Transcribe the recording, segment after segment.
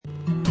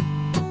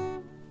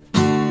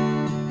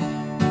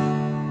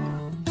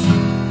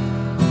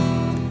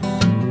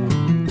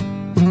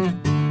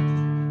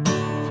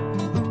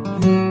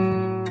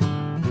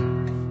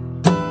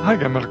Hi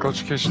again, Medical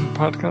Education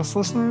Podcast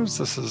listeners.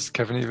 This is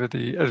Kevin Eva,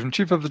 the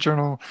editor-in-chief of the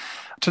journal.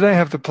 Today I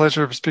have the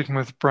pleasure of speaking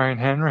with Brian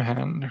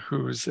Hanrahan,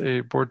 who's a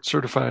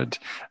board-certified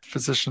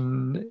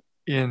physician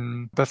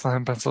in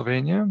Bethlehem,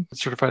 Pennsylvania,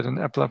 certified in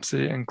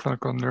epilepsy and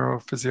clinical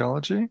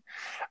neurophysiology,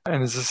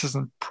 and is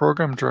assistant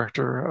program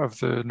director of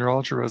the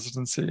neurology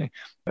residency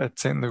at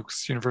St.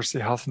 Luke's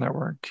University Health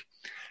Network.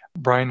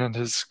 Brian and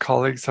his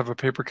colleagues have a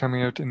paper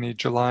coming out in the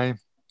July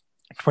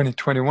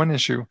 2021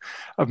 issue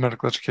of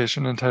Medical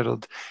Education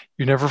entitled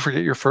 "You Never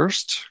Forget Your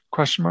First?"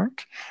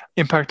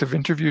 Impact of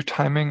Interview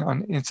Timing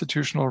on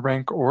Institutional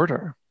Rank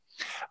Order.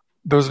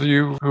 Those of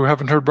you who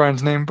haven't heard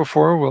Brian's name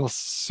before will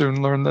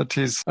soon learn that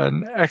he's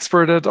an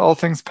expert at all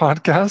things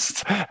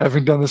podcast,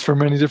 having done this for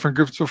many different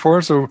groups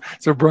before. So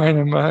Brian,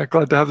 I'm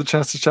glad to have the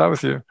chance to chat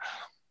with you.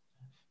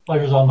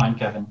 Pleasure's all mine,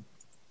 Kevin.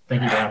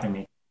 Thank you for having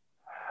me.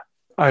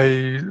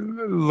 I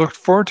looked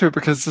forward to it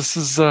because this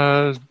is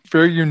a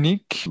very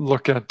unique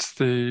look at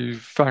the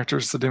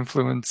factors that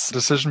influence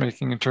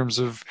decision-making in terms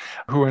of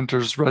who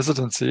enters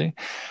residency.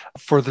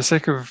 For the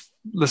sake of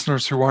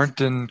listeners who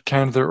aren't in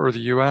Canada or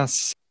the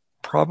US,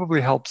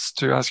 probably helps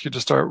to ask you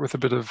to start with a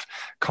bit of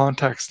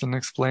context and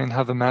explain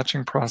how the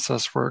matching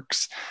process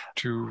works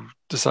to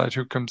decide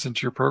who comes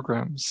into your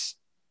programs.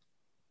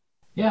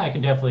 Yeah, I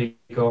can definitely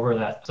go over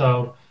that.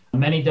 So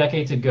many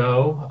decades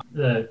ago,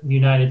 the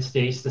United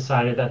States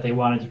decided that they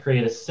wanted to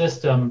create a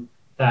system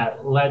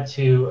that led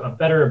to a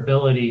better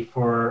ability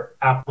for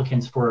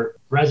applicants for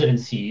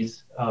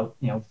residencies,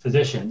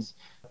 physicians,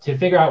 to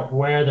figure out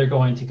where they're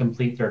going to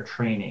complete their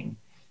training.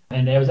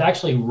 And it was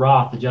actually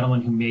Roth, the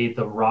gentleman who made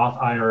the Roth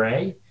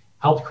IRA,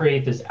 helped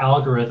create this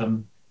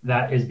algorithm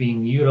that is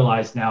being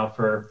utilized now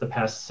for the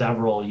past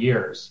several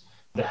years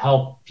to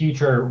help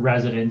future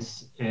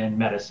residents in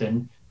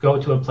medicine go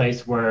to a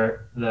place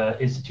where the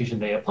institution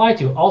they apply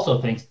to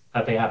also thinks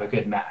that they have a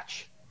good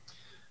match.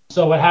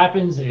 So what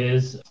happens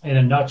is, in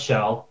a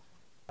nutshell,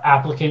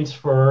 applicants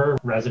for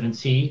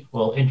residency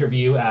will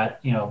interview at,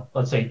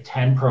 let's say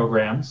 10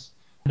 programs.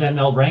 Then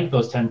they'll rank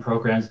those 10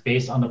 programs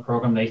based on the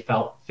program they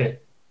felt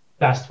fit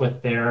best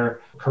with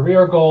their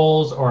career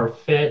goals or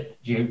fit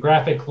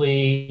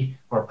geographically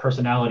or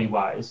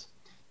personality-wise.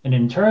 And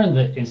in turn,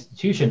 the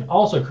institution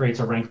also creates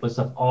a rank list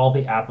of all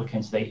the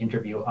applicants they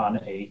interview on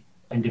a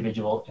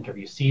individual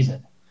interview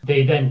season.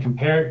 They then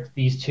compare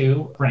these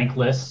two rank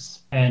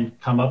lists and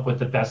come up with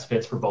the best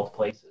fits for both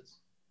places.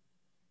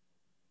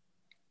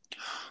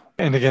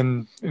 And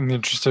again, in the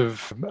interest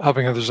of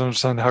helping others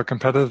understand how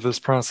competitive this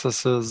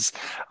process is,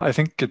 I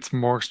think it's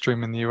more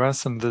extreme in the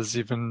US and there's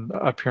even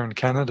up here in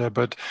Canada.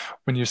 But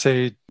when you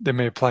say they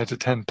may apply to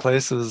 10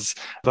 places,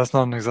 that's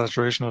not an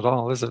exaggeration at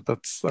all, is it?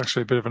 That's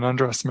actually a bit of an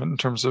underestimate in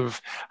terms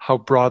of how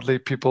broadly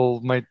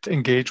people might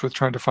engage with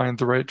trying to find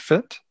the right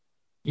fit.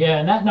 Yeah,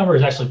 and that number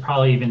is actually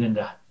probably even in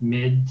the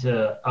mid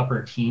to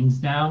upper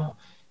teens now.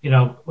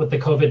 With the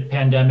COVID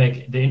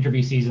pandemic, the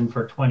interview season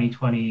for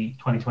 2020,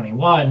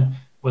 2021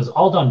 was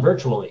all done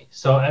virtually.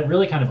 So it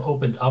really kind of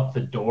opened up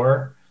the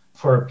door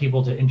for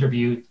people to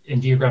interview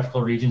in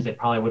geographical regions they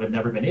probably would have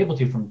never been able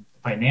to from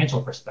a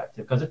financial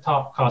perspective, because it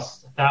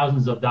costs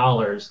thousands of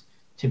dollars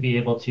to be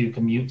able to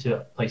commute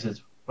to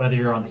places, whether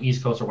you're on the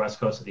East Coast or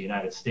West Coast of the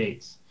United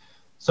States.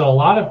 So a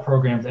lot of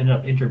programs ended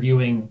up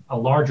interviewing a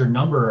larger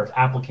number of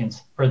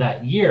applicants for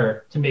that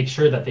year to make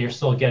sure that they're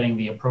still getting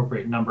the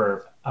appropriate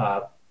number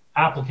of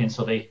applicants,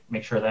 so they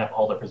make sure they have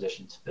all their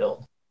positions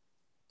filled.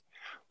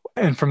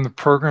 And from the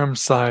program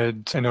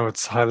side, I know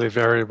it's highly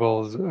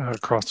variable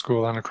across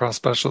school and across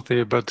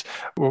specialty, but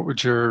what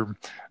would your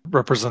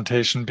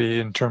representation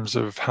be in terms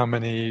of how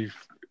many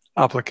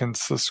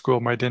applicants the school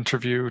might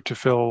interview to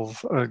fill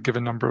a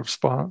given number of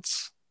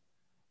spots?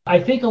 I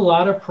think a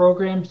lot of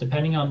programs,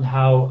 depending on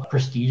how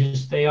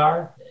prestigious they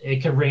are,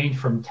 it can range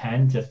from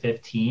 10 to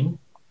 15.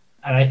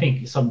 And I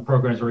think some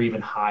programs are even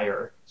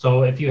higher.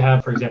 So if you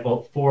have, for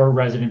example, 4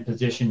 resident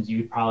positions,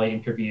 you'd probably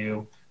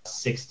interview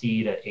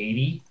 60 to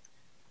 80.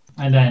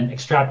 And then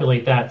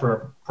extrapolate that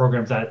for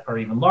programs that are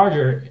even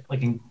larger,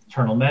 like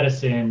internal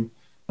medicine,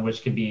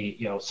 which could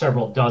be,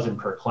 several dozen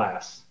per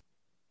class.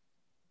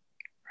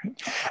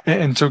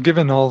 And so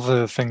given all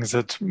the things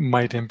that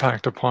might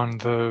impact upon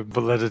the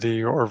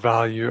validity or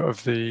value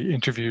of the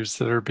interviews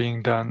that are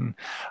being done,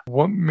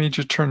 what made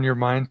you turn your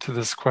mind to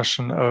this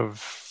question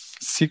of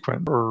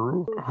sequence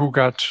or who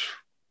got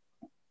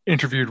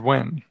interviewed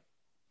when?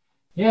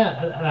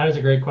 Yeah, that was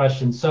a great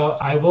question. So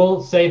I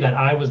will say that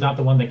I was not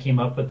the one that came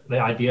up with the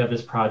idea of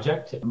this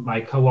project. My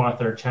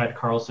co-author, Chad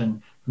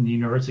Carlson from the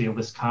University of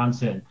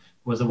Wisconsin,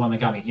 was the one that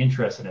got me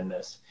interested in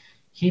this.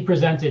 He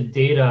presented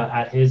data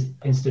at his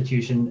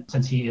institution,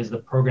 since he is the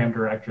program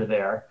director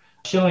there,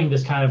 showing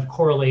this kind of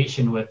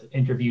correlation with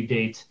interview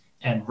dates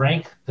and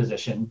rank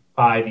position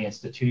by the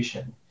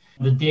institution.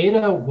 The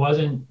data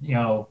wasn't,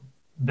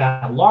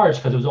 that large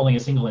because it was only a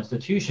single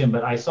institution,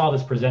 but I saw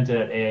this presented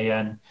at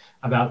AAN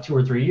about 2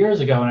 or 3 years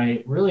ago, and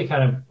I really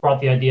kind of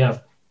brought the idea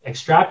of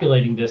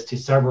extrapolating this to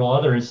several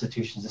other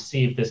institutions to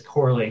see if this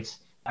correlates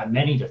at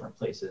many different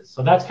places.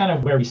 So that's kind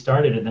of where we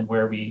started and then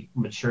where we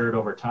matured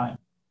over time.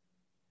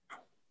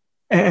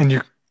 And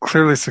you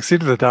clearly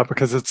succeeded at that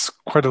because it's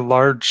quite a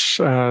large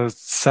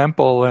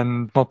sample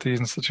and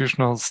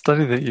multi-institutional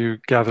study that you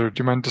gathered.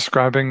 Do you mind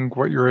describing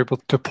what you were able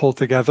to pull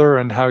together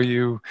and how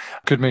you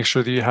could make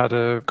sure that you had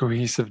a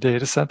cohesive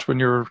data set when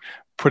you're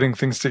putting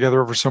things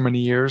together over so many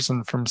years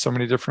and from so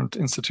many different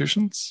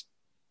institutions?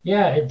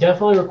 Yeah, it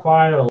definitely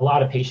required a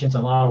lot of patience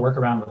and a lot of work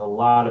around with a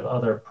lot of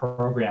other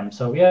programs.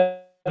 So we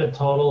had a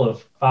total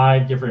of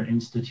 5 different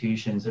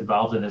institutions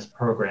involved in this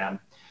program,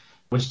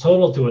 which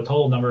totaled to a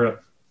total number of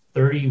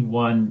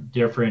 31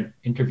 different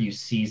interview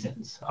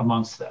seasons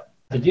amongst them.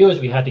 The deal is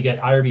we had to get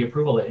IRB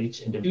approval at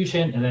each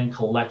institution and then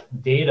collect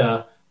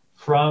data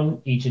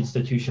from each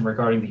institution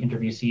regarding the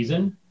interview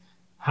season,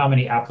 how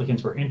many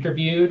applicants were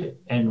interviewed,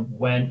 and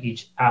when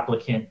each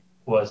applicant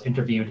was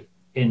interviewed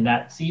in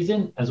that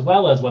season, as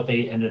well as what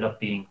they ended up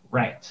being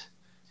ranked.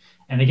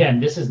 And again,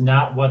 this is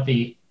not what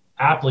the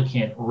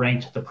applicant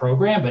ranked the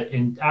program, but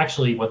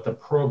actually what the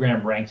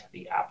program ranked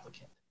the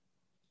applicant.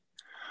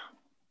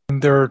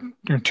 There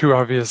are two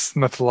obvious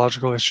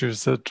methodological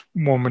issues that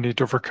one would need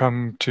to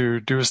overcome to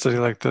do a study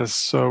like this.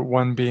 So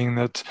one being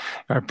that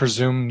I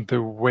presume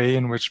the way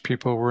in which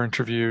people were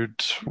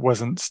interviewed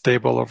wasn't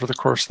stable over the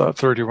course of that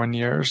 31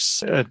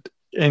 years at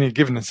any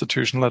given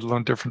institution, let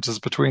alone differences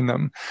between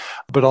them.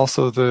 But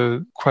also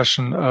the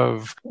question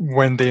of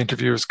when the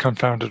interview is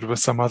confounded with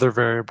some other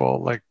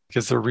variable, like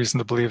is there reason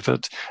to believe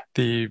that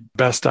the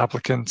best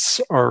applicants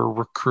are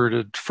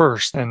recruited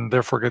first and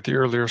therefore get the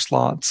earlier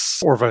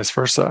slots or vice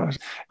versa?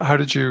 How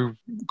did you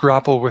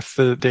grapple with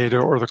the data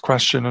or the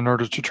question in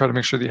order to try to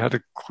make sure that you had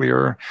a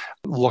clear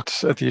look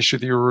at the issue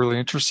that you were really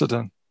interested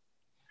in?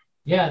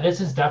 Yeah, this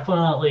is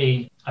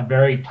definitely a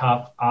very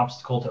tough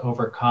obstacle to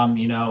overcome.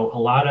 You know, a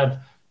lot of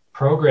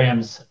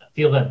programs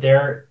feel that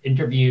their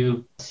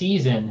interview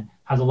season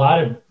has a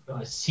lot of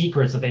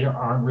secrets that they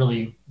aren't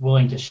really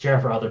willing to share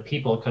for other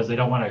people because they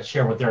don't want to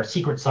share what their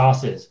secret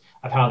sauce is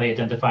of how they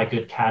identify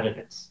good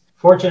candidates.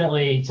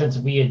 Fortunately, since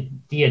we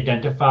had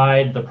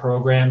de-identified the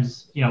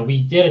programs, you know,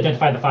 we did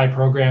identify the 5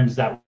 programs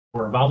that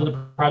were involved in the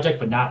project,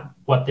 but not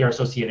what their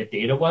associated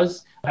data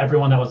was.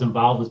 Everyone that was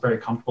involved was very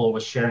comfortable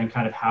with sharing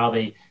kind of how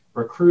they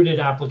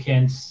recruited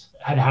applicants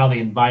and how they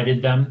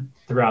invited them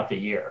throughout the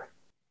year.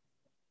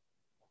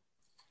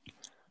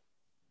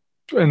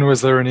 And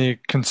was there any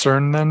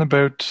concern then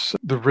about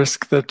the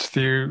risk that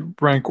the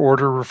rank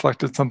order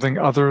reflected something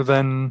other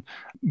than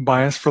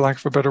bias, for lack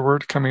of a better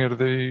word, coming out of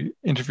the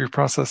interview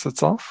process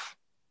itself?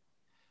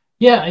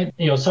 Yeah,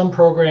 you know, some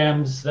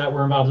programs that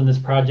were involved in this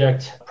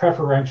project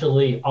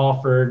preferentially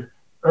offered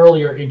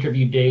earlier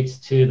interview dates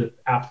to the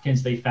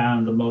applicants they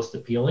found the most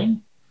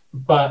appealing,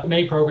 but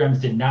many programs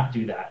did not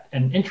do that.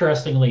 And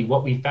interestingly,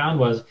 what we found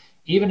was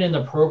even in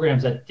the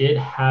programs that did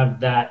have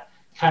that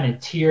kind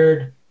of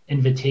tiered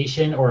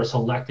invitation or a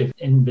selective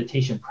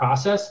invitation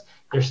process,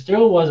 there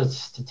still was a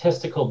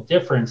statistical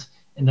difference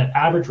in the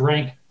average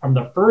rank from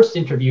the first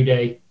interview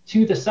day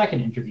to the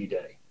second interview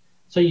day.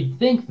 So you'd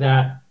think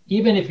that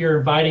even if you're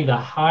inviting the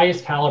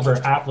highest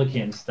caliber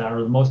applicants that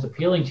are the most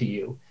appealing to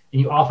you, and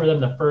you offer them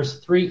the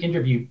first 3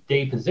 interview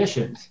day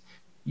positions,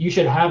 you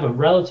should have a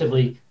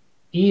relatively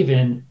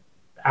even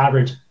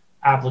average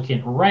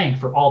applicant rank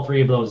for all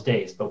 3 of those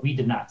days, but we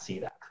did not see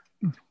that.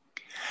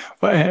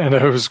 Well, and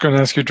I was going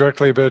to ask you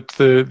directly about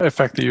the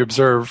effect that you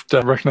observed,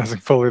 recognizing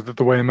fully that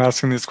the way I'm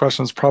asking these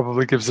questions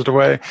probably gives it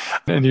away.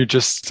 And you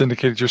just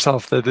indicated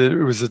yourself that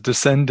it was a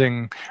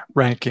descending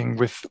ranking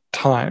with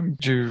time.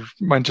 Do you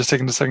mind just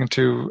taking a second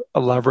to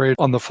elaborate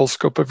on the full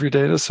scope of your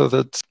data so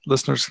that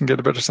listeners can get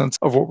a better sense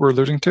of what we're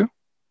alluding to?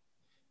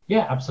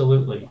 Yeah,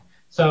 absolutely.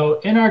 So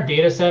in our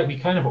data set, we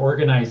kind of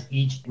organize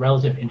each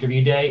relative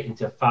interview day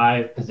into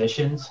 5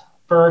 positions: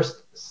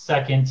 first,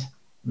 second,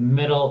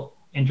 middle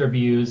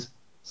interviews,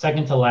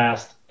 second to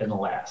last, and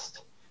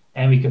last.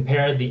 And we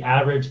compared the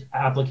average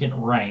applicant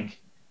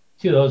rank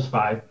to those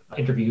 5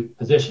 interview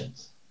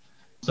positions.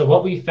 So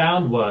what we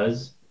found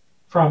was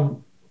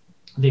from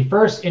the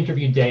first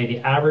interview day, the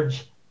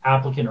average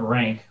applicant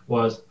rank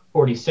was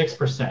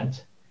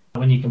 46%.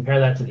 When you compare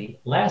that to the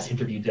last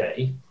interview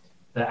day,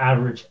 the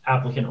average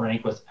applicant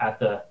rank was at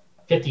the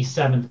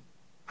 57th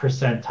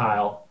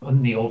percentile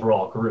in the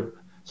overall group.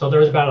 So there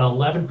was about an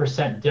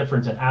 11%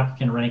 difference in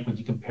applicant rank when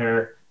you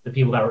compare the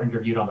people that were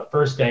interviewed on the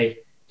first day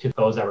to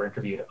those that were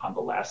interviewed on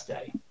the last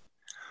day.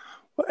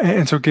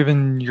 And so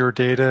given your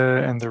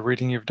data and the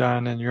reading you've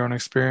done and your own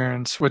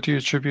experience, what do you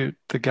attribute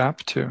the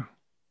gap to?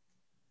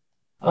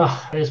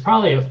 There's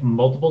probably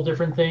multiple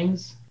different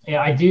things.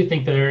 Yeah, I do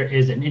think there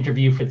is an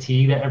interview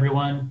fatigue that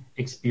everyone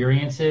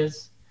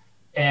experiences.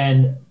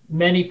 And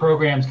many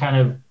programs kind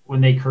of, when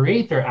they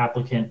create their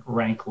applicant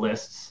rank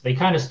lists, they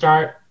kind of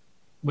start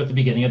with the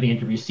beginning of the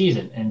interview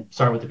season and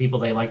start with the people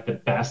they like the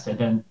best and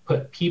then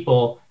put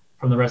people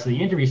from the rest of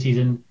the interview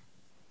season,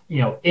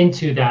 you know,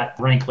 into that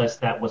rank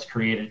list that was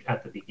created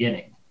at the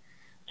beginning.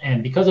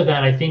 And because of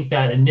that, I think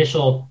that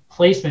initial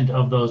placement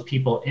of those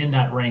people in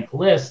that rank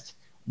list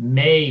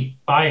may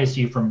bias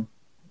you from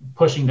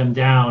pushing them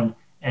down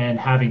and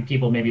having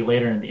people maybe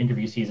later in the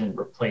interview season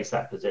replace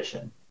that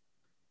position.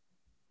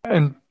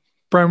 And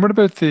Brian, what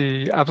about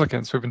the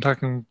applicants? We've been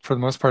talking for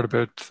the most part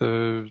about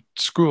the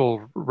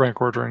school rank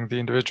ordering the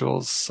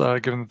individuals,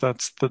 given that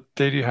that's the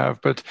data you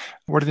have. But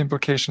what are the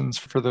implications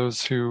for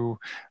those who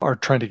are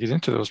trying to get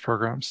into those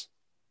programs?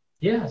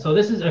 Yeah, so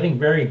this is, I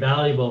think, very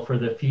valuable for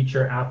the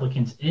future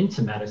applicants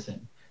into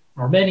medicine.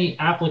 Or many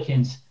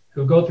applicants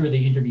who go through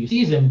the interview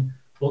season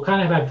will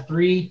kind of have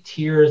three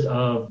tiers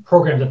of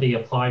programs that they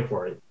apply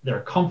for.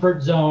 Their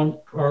comfort zone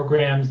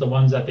programs, the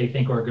ones that they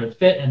think are a good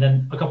fit, and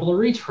then a couple of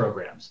reach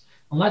programs.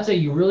 And let's say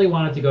you really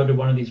wanted to go to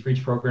one of these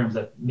reach programs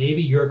that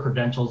maybe your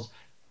credentials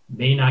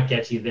may not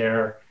get you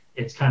there.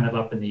 It's kind of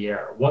up in the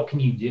air. What can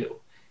you do?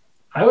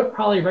 I would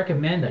probably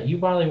recommend that you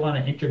probably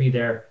want to interview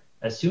there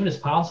as soon as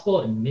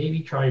possible and maybe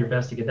try your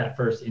best to get that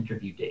first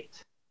interview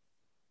date.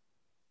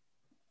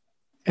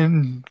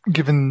 And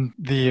given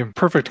the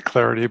imperfect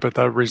clarity but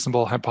that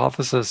reasonable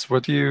hypothesis,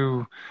 what do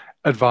you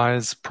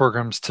advise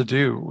programs to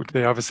do?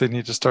 They obviously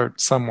need to start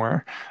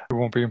somewhere. It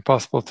won't be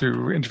impossible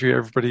to interview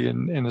everybody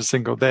in a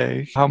single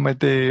day. How might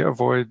they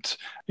avoid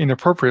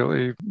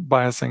inappropriately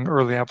biasing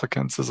early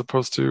applicants as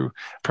opposed to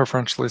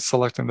preferentially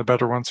selecting the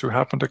better ones who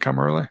happen to come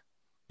early?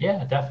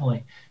 Yeah,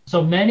 definitely.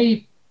 So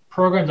many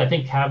programs, I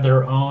think, have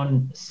their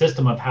own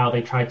system of how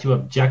they try to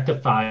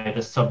objectify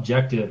the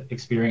subjective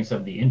experience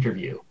of the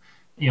interview.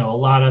 A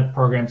lot of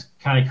programs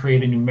kind of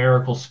create a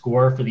numerical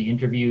score for the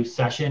interview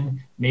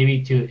session,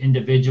 maybe to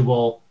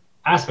individual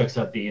aspects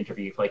of the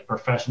interview, like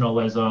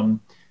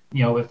professionalism,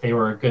 if they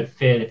were a good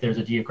fit, if there's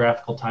a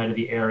geographical tie to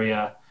the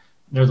area.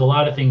 There's a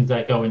lot of things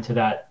that go into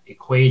that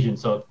equation.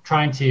 So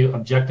trying to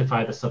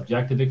objectify the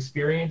subjective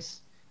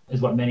experience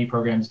is what many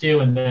programs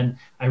do. And then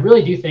I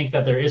really do think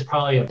that there is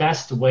probably a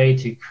best way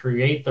to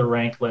create the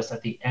rank list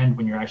at the end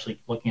when you're actually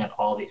looking at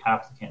all the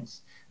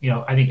applicants.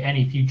 I think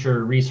any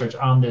future research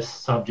on this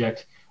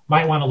subject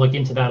might want to look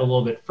into that a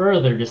little bit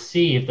further to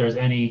see if there's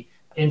any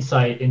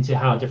insight into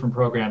how different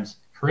programs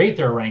create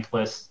their rank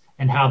lists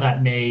and how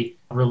that may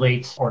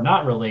relate or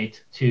not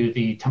relate to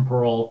the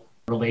temporal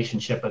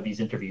relationship of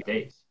these interview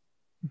dates.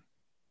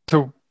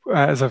 So,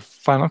 as a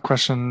final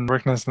question,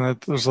 recognizing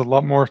that there's a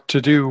lot more to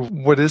do,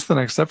 what is the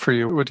next step for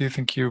you? What do you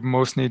think you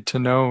most need to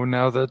know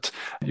now that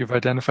you've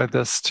identified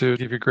this to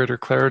give you greater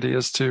clarity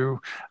as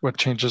to what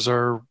changes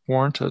are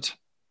warranted?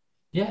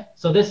 Yeah,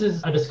 so this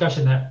is a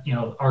discussion that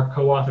our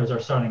co-authors are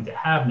starting to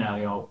have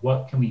now.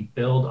 What can we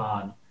build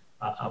on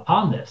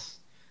upon this?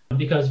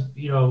 Because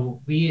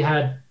we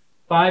had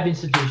 5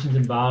 institutions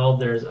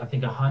involved. There's I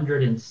think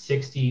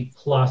 160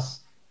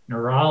 plus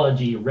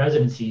neurology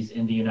residencies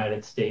in the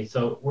United States.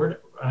 So we're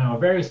a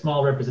very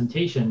small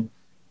representation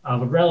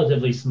of a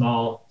relatively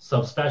small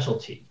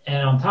subspecialty.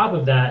 And on top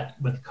of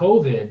that, with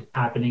COVID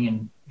happening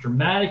and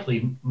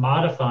dramatically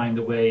modifying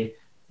the way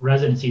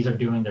residencies are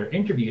doing their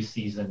interview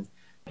season,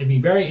 it'd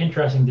be very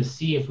interesting to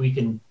see if we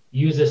can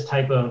use this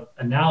type of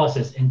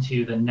analysis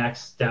into the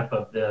next step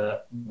of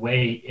the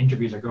way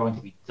interviews are going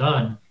to be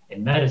done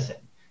in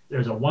medicine.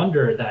 There's a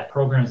wonder that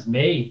programs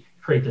may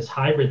create this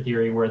hybrid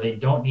theory where they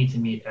don't need to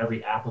meet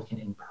every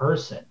applicant in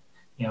person.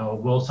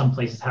 Will some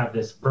places have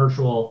this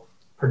virtual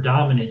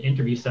predominant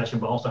interview session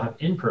but also have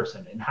in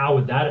person? And how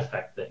would that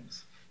affect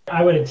things?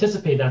 I would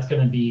anticipate that's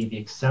going to be the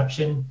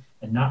exception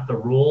and not the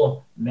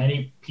rule.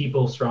 Many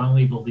people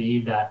strongly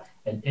believe that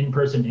an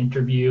in-person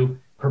interview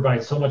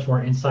provide so much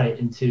more insight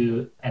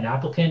into an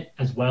applicant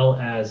as well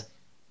as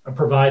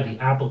provide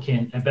the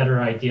applicant a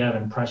better idea of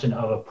impression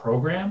of a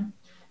program.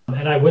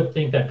 And I would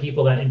think that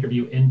people that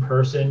interview in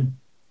person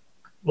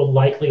will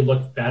likely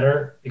look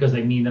better because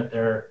they mean that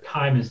their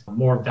time is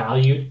more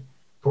valued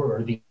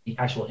for the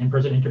actual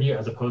in-person interview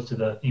as opposed to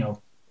the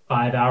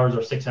 5 hours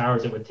or 6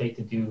 hours it would take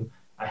to do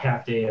a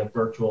half day of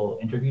virtual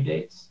interview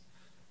dates.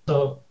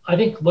 So I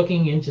think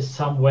looking into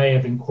some way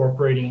of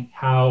incorporating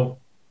how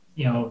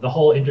the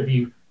whole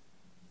interview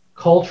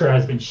culture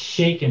has been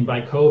shaken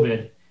by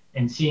COVID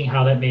and seeing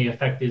how that may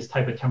affect this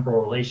type of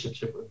temporal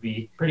relationship would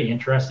be pretty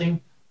interesting.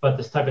 But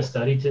this type of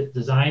study to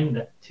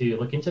design to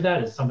look into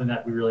that is something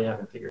that we really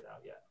haven't figured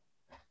out yet.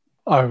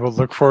 I will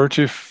look forward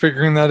to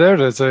figuring that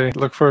out as I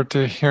look forward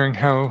to hearing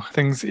how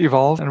things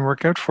evolve and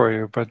work out for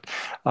you. But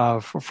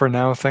for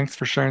now, thanks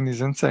for sharing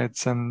these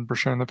insights and for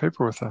sharing the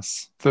paper with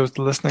us. Those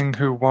listening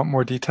who want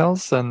more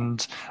details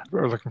and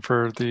are looking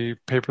for the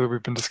paper that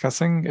we've been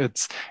discussing,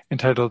 it's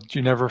entitled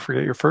You Never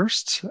Forget Your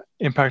First,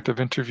 Impact of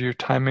Interview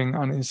Timing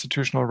on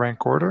Institutional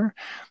Rank Order.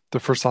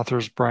 The first author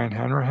is Brian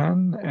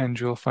Hanrahan, and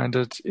you'll find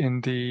it in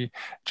the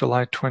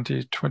July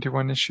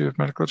 2021 issue of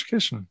Medical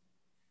Education.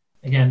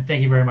 Again,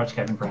 thank you very much,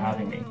 Kevin, for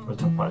having me. It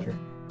was my pleasure.